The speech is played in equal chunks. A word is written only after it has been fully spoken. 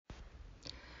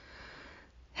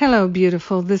Hello,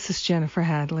 beautiful. This is Jennifer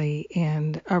Hadley,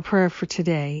 and our prayer for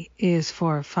today is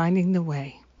for finding the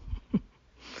way.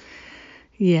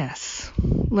 Yes,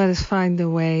 let us find the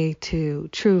way to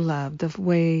true love, the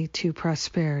way to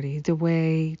prosperity, the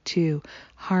way to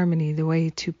harmony, the way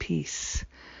to peace.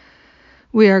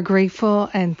 We are grateful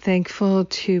and thankful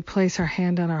to place our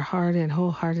hand on our heart and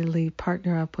wholeheartedly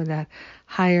partner up with that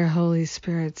higher Holy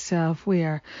Spirit self. We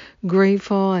are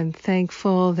grateful and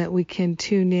thankful that we can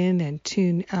tune in and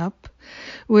tune up.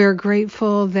 We are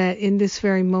grateful that in this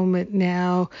very moment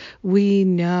now we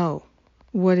know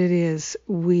what it is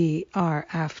we are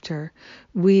after.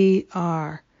 We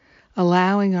are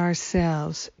allowing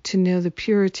ourselves to know the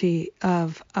purity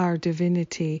of our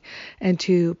divinity and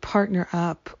to partner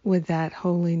up with that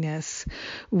holiness.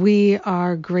 We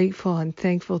are grateful and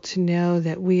thankful to know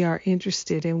that we are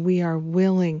interested and we are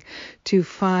willing to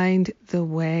find the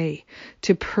way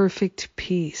to perfect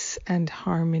peace and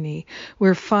harmony.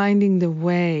 We're finding the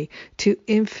way to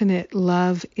infinite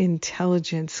love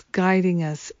intelligence guiding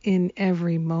us in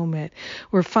every moment.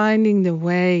 We're finding the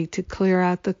way to clear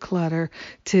out the clutter,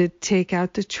 to take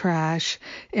out the trash,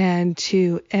 and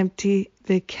to empty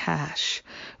the cache.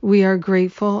 We are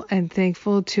grateful and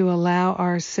thankful to allow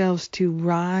ourselves to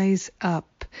rise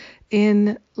up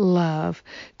in love,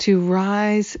 to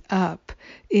rise up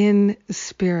in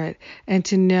spirit, and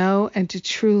to know and to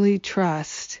truly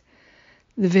trust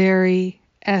the very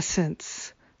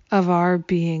essence of our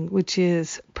being, which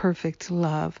is perfect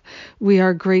love. We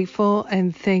are grateful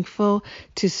and thankful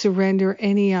to surrender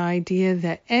any idea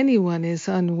that anyone is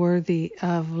unworthy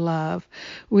of love.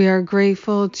 We are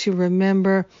grateful to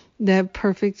remember that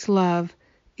perfect love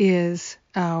is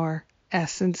our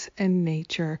essence and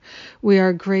nature. We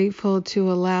are grateful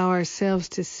to allow ourselves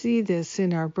to see this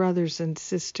in our brothers and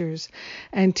sisters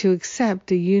and to accept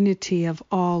the unity of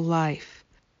all life.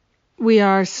 We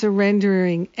are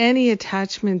surrendering any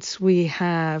attachments we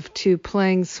have to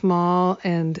playing small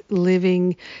and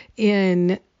living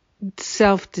in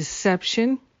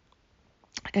self-deception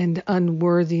and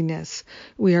unworthiness.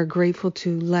 We are grateful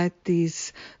to let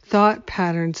these thought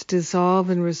patterns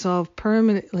dissolve and resolve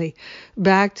permanently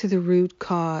back to the root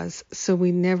cause so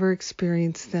we never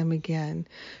experience them again.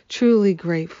 Truly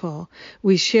grateful.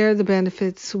 We share the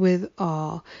benefits with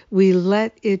all. We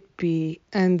let it be,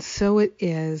 and so it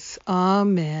is.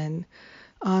 Amen.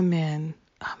 Amen.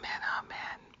 Amen.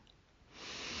 Amen.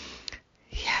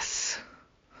 Yes.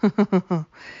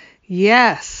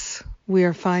 Yes. We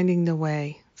are finding the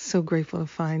way. So grateful to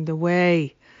find the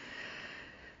way.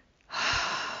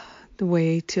 The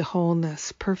way to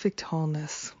wholeness, perfect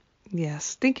wholeness.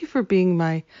 Yes. Thank you for being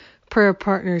my prayer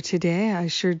partner today. I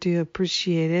sure do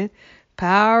appreciate it.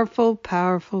 Powerful,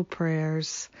 powerful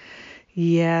prayers.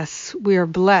 Yes, we are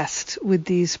blessed with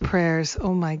these prayers.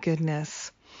 Oh my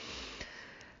goodness.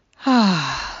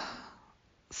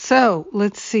 So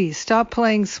let's see. Stop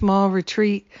Playing Small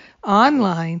Retreat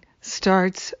online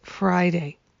starts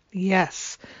Friday.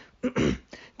 Yes.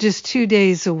 Just 2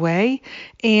 days away.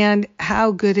 And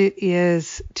how good it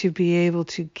is to be able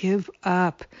to give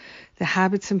up the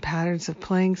habits and patterns of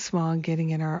playing small and getting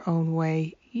in our own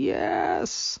way.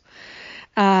 Yes.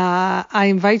 I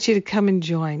invite you to come and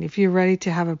join. If you're ready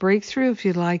to have a breakthrough, if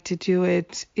you'd like to do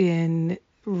it in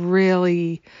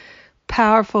really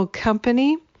powerful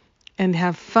company and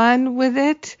have fun with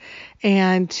it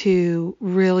and to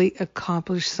really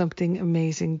accomplish something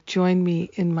amazing, join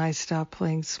me in my Stop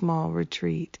Playing Small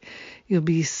retreat. You'll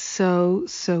be so,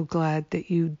 so glad that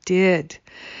you did.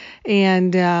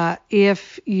 And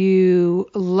if you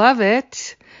love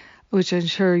it, which I'm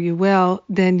sure you will,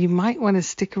 then you might want to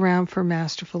stick around for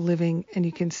Masterful Living, and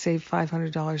you can save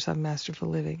 $500 on Masterful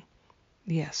Living.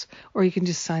 Yes. Or you can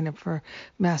just sign up for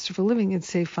Masterful Living and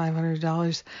save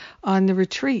 $500 on the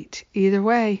retreat. Either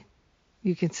way,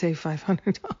 you can save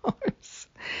 $500.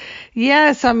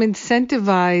 Yes, I'm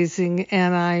incentivizing,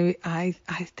 and I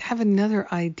have another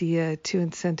idea to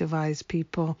incentivize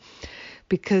people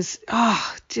because,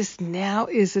 just now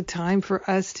is the time for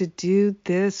us to do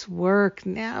this work.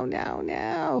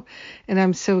 Now. And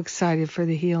I'm so excited for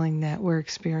the healing that we're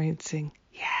experiencing.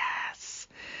 Yes.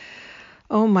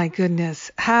 Oh my goodness.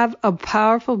 Have a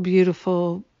powerful,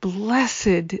 beautiful,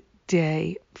 blessed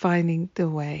day finding the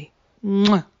way.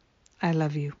 Mwah. I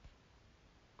love you.